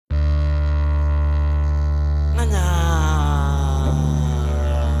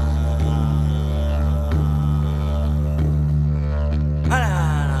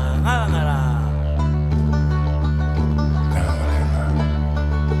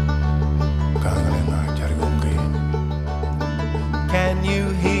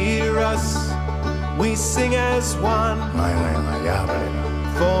We sing as one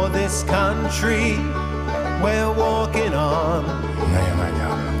for this country we're walking on.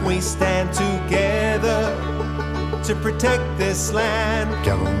 We stand together to protect this land.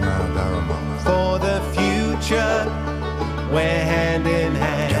 For the future, we're hand in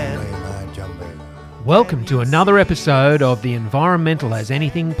hand. Welcome to another episode of the Environmental as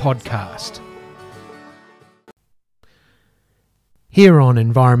Anything podcast. Here on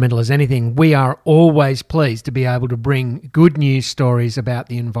Environmental as Anything, we are always pleased to be able to bring good news stories about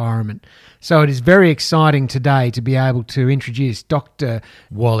the environment. So it is very exciting today to be able to introduce Dr.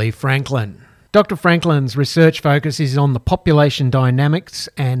 Wally Franklin. Dr. Franklin's research focus is on the population dynamics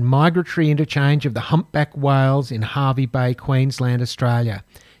and migratory interchange of the humpback whales in Hervey Bay, Queensland, Australia.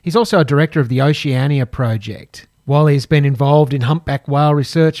 He's also a director of the Oceania Project. Wally has been involved in humpback whale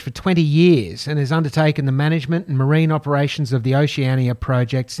research for 20 years and has undertaken the management and marine operations of the Oceania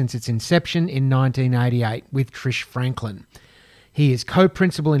Project since its inception in 1988 with Trish Franklin. He is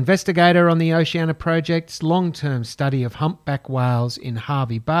co-principal investigator on the Oceania Project's long-term study of humpback whales in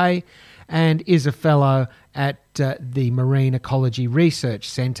Hervey Bay and is a fellow at the Marine Ecology Research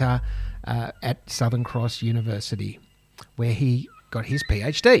Centre at Southern Cross University, where he got his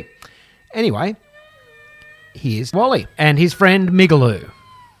PhD. Anyway, here's Wally and his friend Migaloo.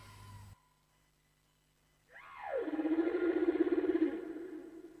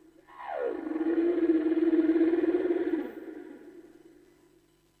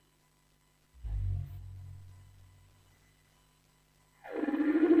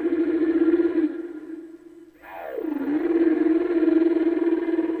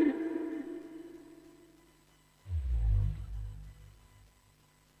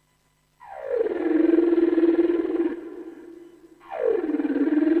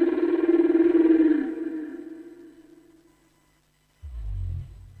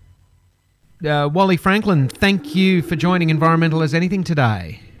 Wally Franklin, thank you for joining Environmental as Anything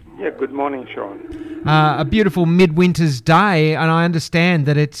today. Yeah, good morning, Sean. A beautiful midwinter's day, and I understand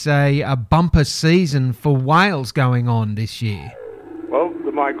that it's a bumper season for whales going on this year. Well,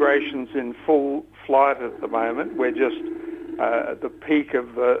 the migration's in full flight at the moment. We're just at the peak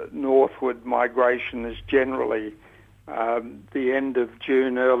of the northward migration is generally the end of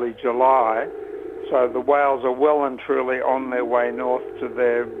June, early July. So the whales are well and truly on their way north to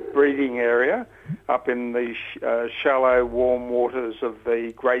their breeding area up in the shallow, warm waters of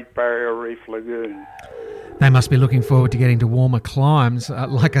the Great Barrier Reef Lagoon. They must be looking forward to getting to warmer climes,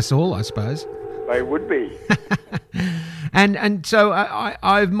 like us all, I suppose. They would be. And so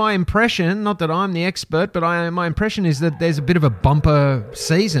I've my impression, not that I'm the expert, but my impression is that there's a bit of a bumper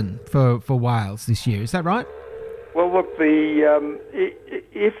season for whales this year. Is that right? Well, look,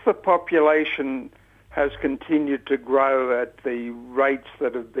 if the population has continued to grow at the rates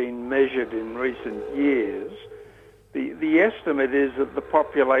that have been measured in recent years, the estimate is that the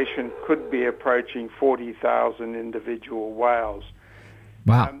population could be approaching 40,000 individual whales.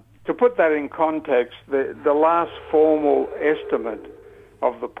 Wow. To put that in context, the last formal estimate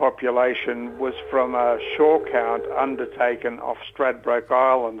of the population was from a shore count undertaken off Stradbroke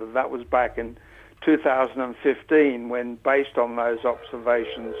Island, and that was back in 2015, when, based on those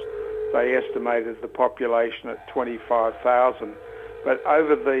observations, they estimated the population at 25,000. But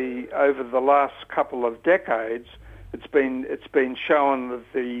over the last couple of decades, it's been shown that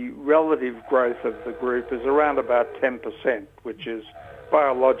the relative growth of the group is around about 10%, which is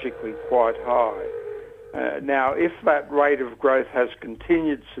biologically quite high. Now, if that rate of growth has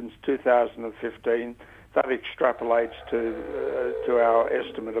continued since 2015, that extrapolates to our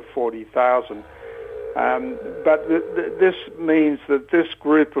estimate of 40,000. But this means that this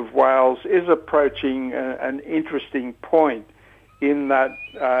group of whales is approaching an interesting point in that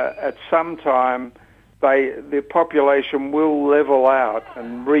at some time the population will level out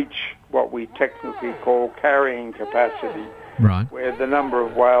and reach what we technically call carrying capacity, right, where the number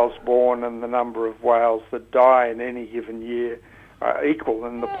of whales born and the number of whales that die in any given year are equal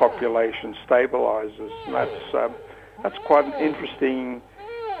and the population stabilises. And that's quite an interesting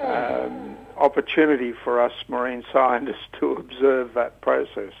opportunity for us marine scientists to observe that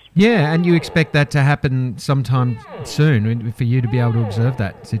process. Yeah, and you expect that to happen sometime soon, for you to be able to observe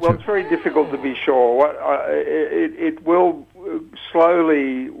that situation? Well, it's very difficult to be sure. It will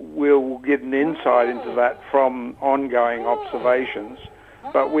slowly, we'll get an insight into that from ongoing observations,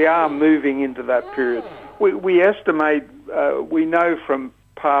 but we are moving into that period. We estimate, we know from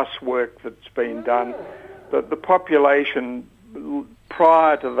past work that's been done, that the population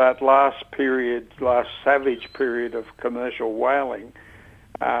prior to that last savage period of commercial whaling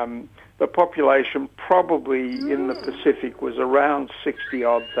The population probably in the Pacific was around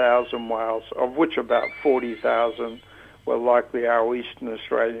 60-odd thousand whales, of which about 40,000 were likely our Eastern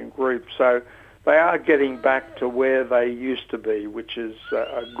Australian group. So they are getting back to where they used to be, which is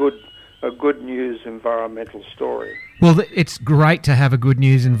a good news environmental story. Well, it's great to have a good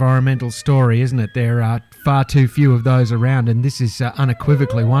news environmental story, isn't it? There are far too few of those around, and this is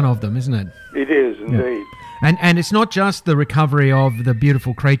unequivocally one of them, isn't it? It is indeed. Yeah. And it's not just the recovery of the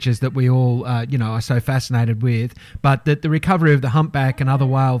beautiful creatures that we all, are so fascinated with, but that the recovery of the humpback and other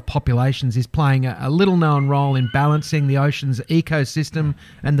whale populations is playing a little-known role in balancing the ocean's ecosystem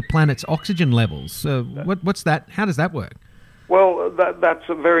and the planet's oxygen levels. What's that? How does that work? Well, that's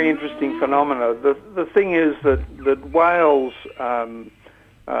a very interesting phenomena. The thing is that whales are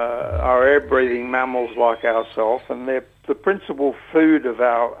air-breathing mammals like ourselves, and they're the principal food of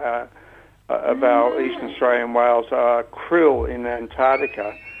our Eastern Australian whales are krill in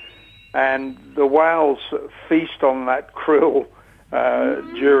Antarctica, and the whales feast on that krill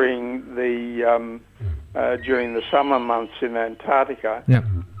during the summer months in Antarctica. Yep.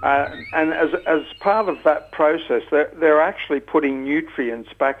 And as part of that process, they're actually putting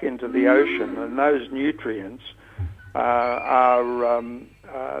nutrients back into the ocean, and those nutrients are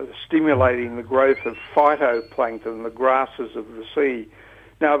stimulating the growth of phytoplankton, the grasses of the sea.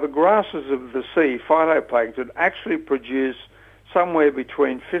 Now, the grasses of the sea, phytoplankton, actually produce somewhere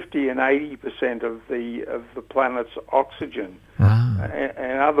between 50 and 80% of the planet's oxygen.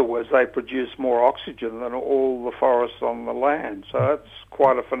 In other words, they produce more oxygen than all the forests on the land. So that's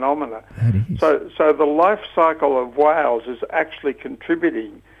quite a phenomenon. So the life cycle of whales is actually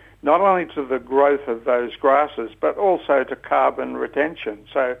contributing not only to the growth of those grasses, but also to carbon retention.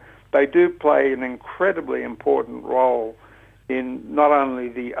 So they do play an incredibly important role in not only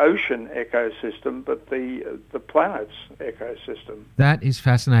the ocean ecosystem, but the planet's ecosystem. That is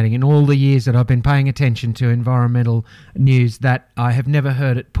fascinating. In all the years that I've been paying attention to environmental news, that I have never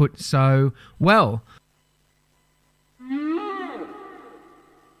heard it put so well.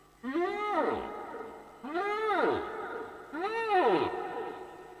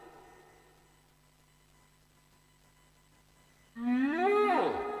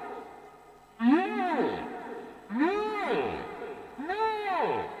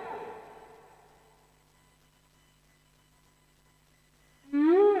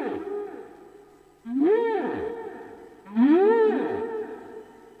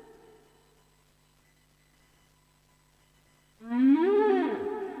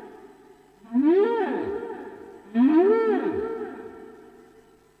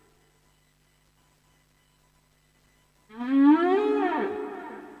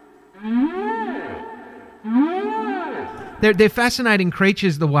 They're fascinating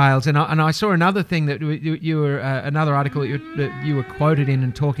creatures, the whales, and I saw another thing that you were another article that you were quoted in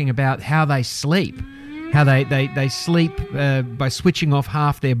and talking about how they sleep, how they sleep by switching off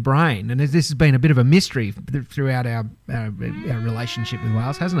half their brain, and this has been a bit of a mystery throughout our relationship with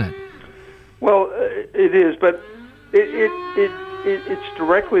whales, hasn't it? Well, it is, but it's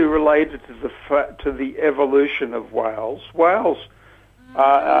directly related to the evolution of whales. Whales.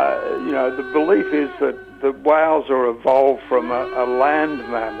 The belief is that the whales are evolved from a land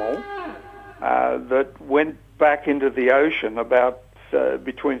mammal that went back into the ocean about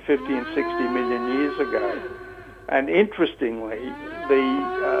between 50 and 60 million years ago. And interestingly,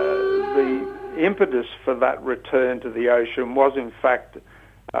 the impetus for that return to the ocean was in fact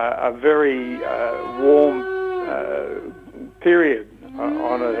a very warm period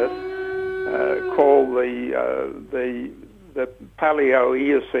on Earth called the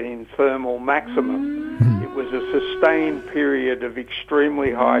Paleo-Eocene thermal maximum. It was a sustained period of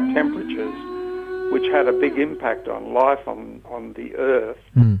extremely high temperatures, which had a big impact on life on the Earth.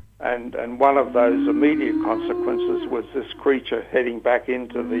 And one of those immediate consequences was this creature heading back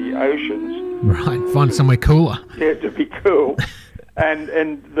into the oceans. Right, find somewhere cooler. Yeah, to be cool. and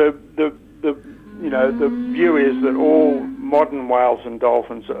the view is that all modern whales and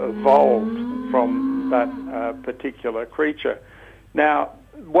dolphins evolved from that particular creature. Now,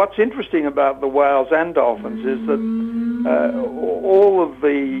 what's interesting about the whales and dolphins is that all of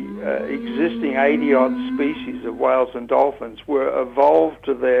the existing 80-odd species of whales and dolphins were evolved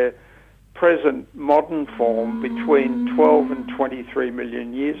to their present modern form between 12 and 23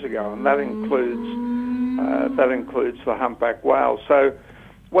 million years ago, and that includes the humpback whale. So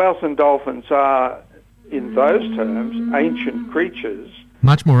whales and dolphins are, in those terms, ancient creatures.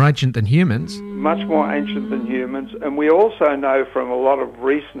 Much more ancient than humans. Much more ancient than humans. And we also know from a lot of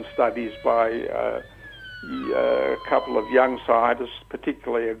recent studies by a couple of young scientists,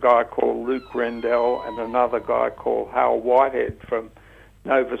 particularly a guy called Luke Rendell and another guy called Hal Whitehead from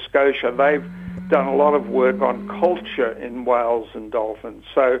Nova Scotia. They've done a lot of work on culture in whales and dolphins.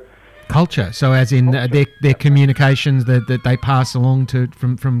 So culture, so as in their communications that they pass along to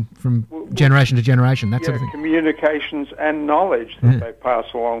from generation to generation, that sort of thing. Communications and knowledge that they pass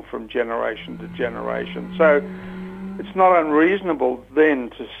along from generation to generation. So it's not unreasonable then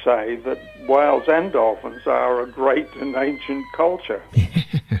to say that whales and dolphins are a great and ancient culture.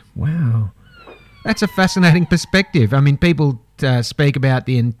 Wow. That's a fascinating perspective. I mean, people speak about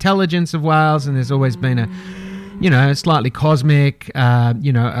the intelligence of whales, and there's always been a slightly cosmic,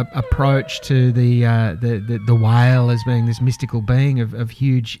 approach to the whale as being this mystical being of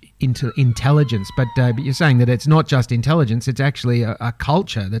huge intelligence. But you're saying that it's not just intelligence; it's actually a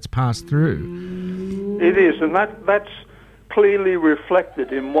culture that's passed through. It is, and that's clearly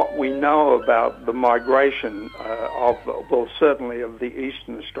reflected in what we know about the migration certainly of the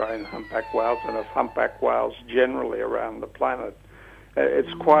eastern Australian humpback whales and of humpback whales generally around the planet.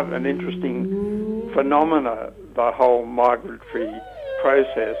 It's quite an interesting phenomena, the whole migratory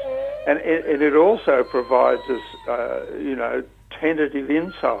process, and it also provides us, tentative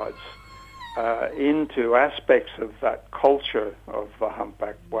insights into aspects of that culture of the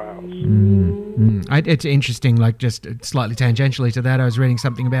humpback whales. It's interesting, like just slightly tangentially to that, I was reading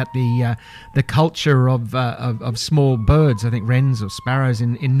something about the culture of small birds, I think wrens or sparrows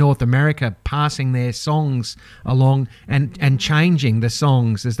in North America, passing their songs along and changing the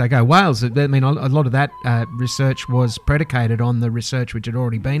songs as they go. Whales, I mean, a lot of that research was predicated on the research which had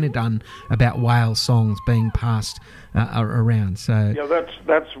already been done about whale songs being passed around. So yeah,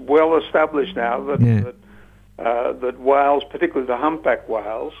 that's well established now that whales, particularly the humpback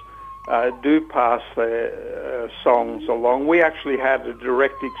whales, do pass their songs along. We actually had a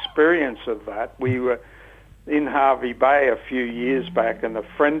direct experience of that. We were in Hervey Bay a few years back, and a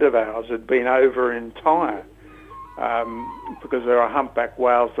friend of ours had been over in Tonga because there are humpback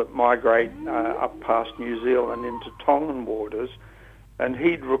whales that migrate up past New Zealand into Tongan waters, and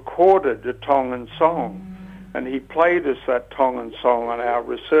he'd recorded a Tongan song, and he played us that Tongan song on our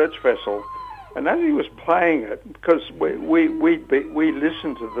research vessel. And as he was playing it, because we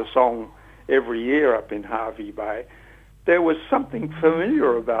listened to the song every year up in Hervey Bay, there was something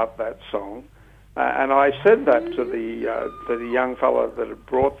familiar about that song, and I said that to the young fellow that had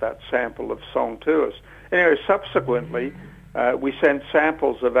brought that sample of song to us. Anyway, subsequently, we sent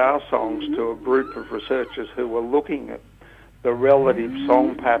samples of our songs to a group of researchers who were looking at the relative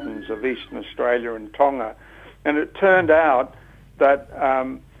song patterns of Eastern Australia and Tonga, and it turned out that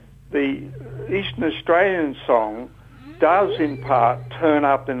the Eastern Australian song does in part turn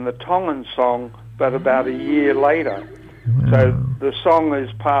up in the Tongan song, but about a year later. Wow. So the song is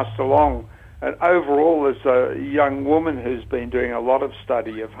passed along. And overall, there's a young woman who's been doing a lot of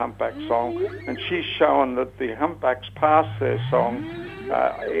study of humpback song, and she's shown that the humpbacks pass their song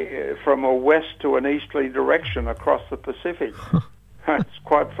from a west to an easterly direction across the Pacific. It's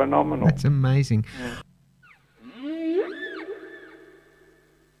quite phenomenal. That's amazing. Yeah.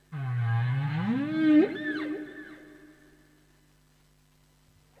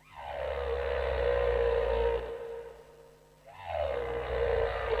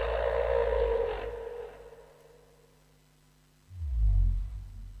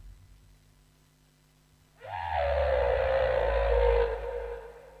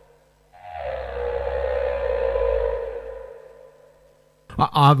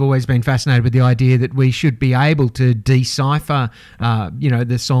 I've always been fascinated with the idea that we should be able to decipher,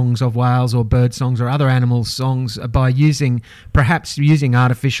 the songs of whales or bird songs or other animals' songs by perhaps using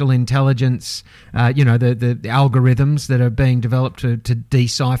artificial intelligence, the algorithms that are being developed to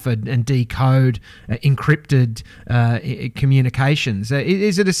decipher and decode encrypted communications.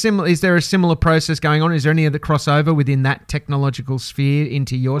 Is there a similar process going on? Is there any other crossover within that technological sphere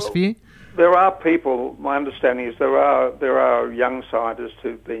into your sphere? There are people, my understanding is there are young scientists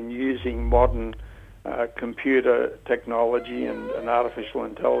who've been using modern computer technology and artificial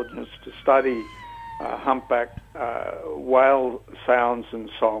intelligence to study humpback whale sounds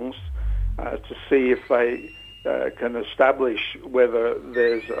and songs to see if they can establish whether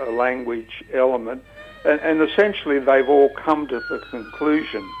there's a language element. And essentially they've all come to the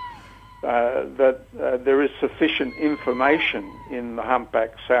conclusion that there is sufficient information in the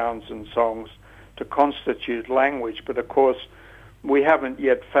humpback sounds and songs to constitute language, but of course we haven't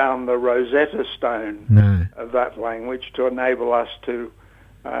yet found the Rosetta Stone of that language to enable us to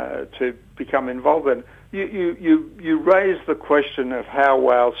become involved in. You raise the question of how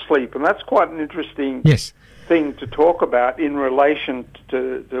whales sleep, and that's quite an interesting thing to talk about in relation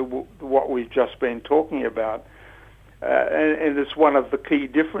to what we've just been talking about. And it's one of the key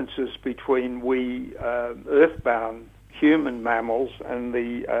differences between we earthbound human mammals and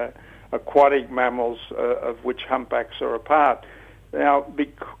the aquatic mammals of which humpbacks are a part. Now,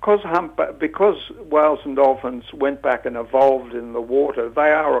 because whales and dolphins went back and evolved in the water,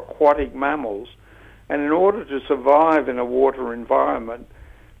 they are aquatic mammals, and in order to survive in a water environment,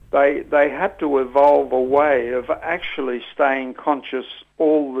 they had to evolve a way of actually staying conscious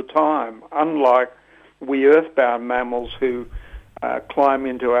all the time, unlike we earthbound mammals who climb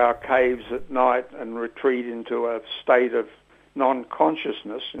into our caves at night and retreat into a state of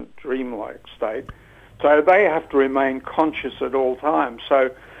non-consciousness, a dreamlike state. So they have to remain conscious at all times. So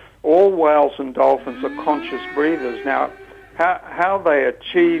all whales and dolphins are conscious breathers. Now, how they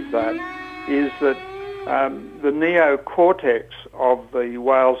achieve that is that the neocortex of the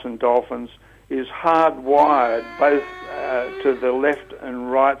whales and dolphins is hardwired both to the left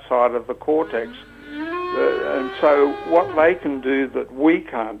and right side of the cortex. And so what they can do that we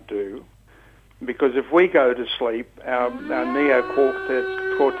can't do, because if we go to sleep, our neocortex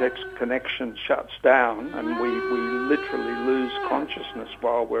connection shuts down and we literally lose consciousness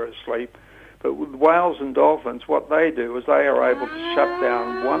while we're asleep. But with whales and dolphins, what they do is they are able to shut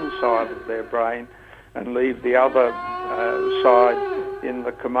down one side of their brain and leave the other side in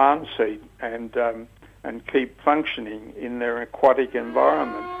the command seat and keep functioning in their aquatic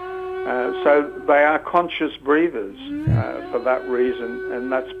environment. So they are conscious breathers for that reason,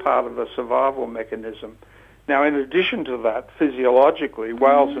 and that's part of the survival mechanism. Now, in addition to that, physiologically,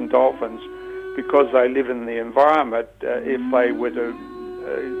 whales and dolphins, because they live in the environment, if they were to,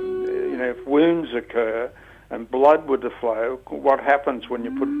 if wounds occur and blood were to flow, what happens when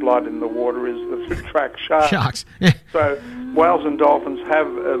you put blood in the water is that it attracts sharks. Sharks. So whales and dolphins have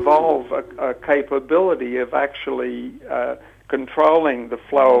evolved a capability of actually controlling the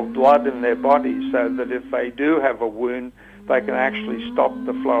flow of blood in their bodies, so that if they do have a wound, they can actually stop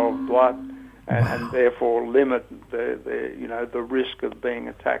the flow of blood and therefore limit the risk of being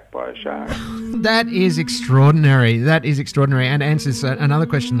attacked by a shark. That is extraordinary. That is extraordinary, and answers another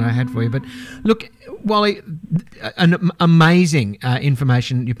question that I had for you. But look, Wally, an amazing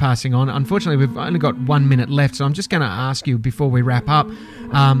information you're passing on. Unfortunately, we've only got 1 minute left, so I'm just going to ask you before we wrap up.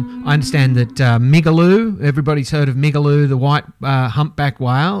 I understand that Migaloo, everybody's heard of Migaloo, the white humpback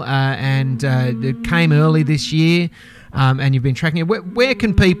whale, and it came early this year. And you've been tracking it. Where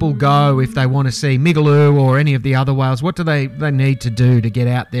can people go if they want to see Migaloo or any of the other whales? What do they need to do to get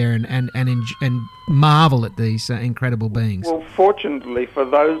out there and marvel at these incredible beings? Well, fortunately for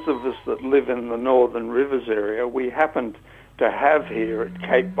those of us that live in the Northern Rivers area, we happened to have here at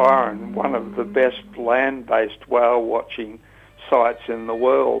Cape Byron one of the best land-based whale watching sites in the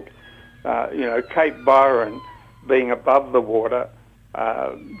world. Cape Byron, being above the water,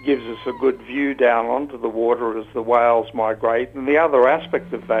 gives us a good view down onto the water as the whales migrate. And the other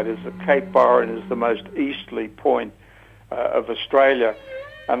aspect of that is that Cape Byron is the most easterly point of Australia.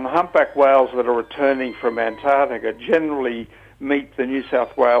 And the humpback whales that are returning from Antarctica generally meet the New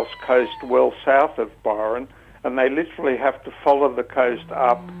South Wales coast well south of Byron, and they literally have to follow the coast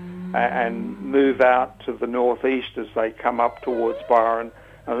up and move out to the northeast as they come up towards Byron.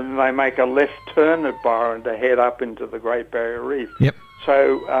 And then they make a left turn at Byron to head up into the Great Barrier Reef. Yep.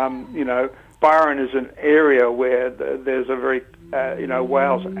 So, Byron is an area where there's a very,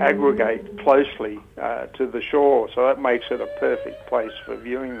 whales aggregate closely to the shore, so that makes it a perfect place for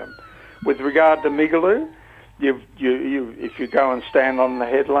viewing them. With regard to Migaloo, if you go and stand on the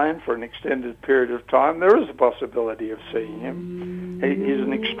headland for an extended period of time, there is a possibility of seeing him. He's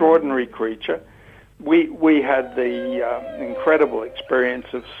an extraordinary creature. We had the incredible experience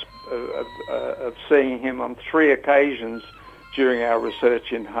of seeing him on 3 occasions during our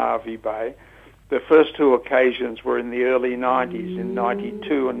research in Hervey Bay. The first 2 occasions were in the early 90s, in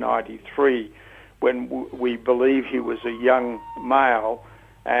 92 and 93, when we believe he was a young male,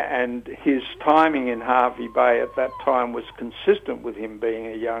 and his timing in Hervey Bay at that time was consistent with him being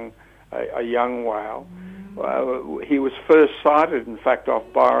a young whale. He was first sighted, in fact, off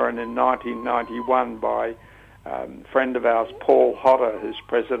Byron in 1991 by a friend of ours, Paul Hodder, who's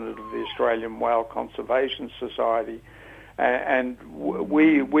president of the Australian Whale Conservation Society. And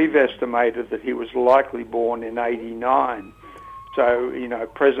we've estimated that he was likely born in 89. So,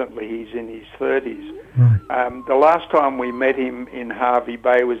 presently he's in his 30s. Right. The last time we met him in Hervey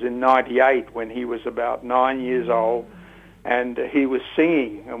Bay was in 98, when he was about 9 years old, and he was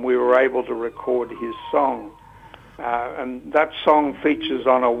singing, and we were able to record his song. And that song features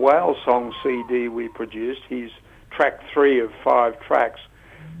on a whale song CD we produced. He's track 3 of 5 tracks,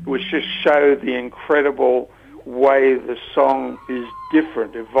 which just show the incredible way the song is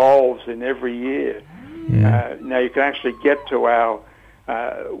different, evolves in every year. Yeah. Now you can actually get to our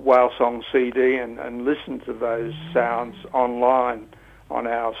whale song CD and listen to those sounds online on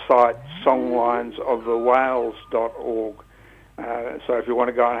our site, songlinesofthewhales.org. So if you want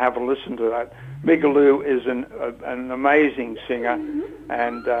to go and have a listen to that, Migaloo is an amazing singer,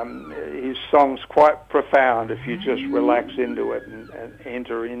 and his song's quite profound if you just relax into it and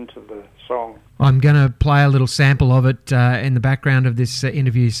enter into the song. I'm going to play a little sample of it in the background of this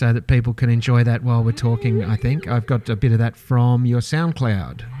interview so that people can enjoy that while we're talking, I think. I've got a bit of that from your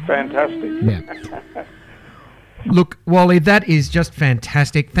SoundCloud. Fantastic. Yeah. Look, Wally, that is just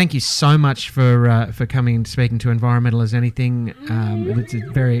fantastic. Thank you so much for coming and speaking to Environmental as Anything. It's a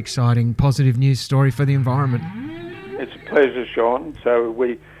very exciting, positive news story for the environment. It's a pleasure, Sean. So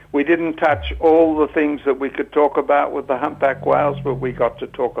we didn't touch all the things that we could talk about with the humpback whales, but we got to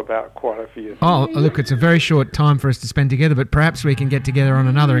talk about quite a few. Oh, look, it's a very short time for us to spend together, but perhaps we can get together on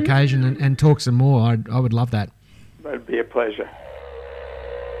another occasion and talk some more. I would love that. It'd be a pleasure.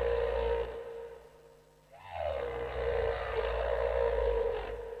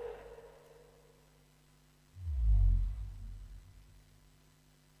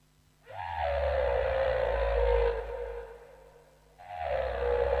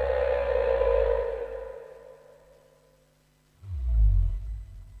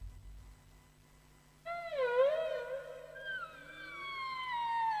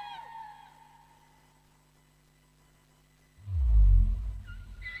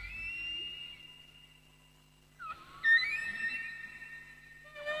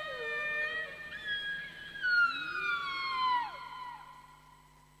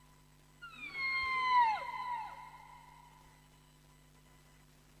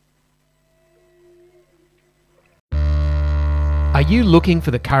 Are you looking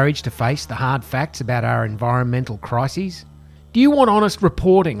for the courage to face the hard facts about our environmental crises? Do you want honest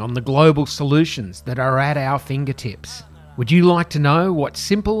reporting on the global solutions that are at our fingertips? Would you like to know what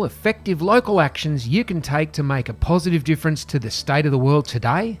simple, effective local actions you can take to make a positive difference to the state of the world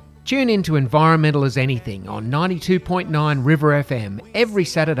today? Tune in to Environmental as Anything on 92.9 River FM every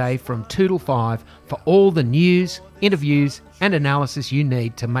Saturday from 2 till 5 for all the news, interviews and analysis you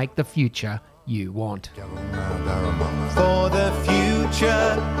need to make the future you want. For the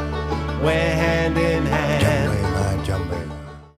future, we're hand in hand.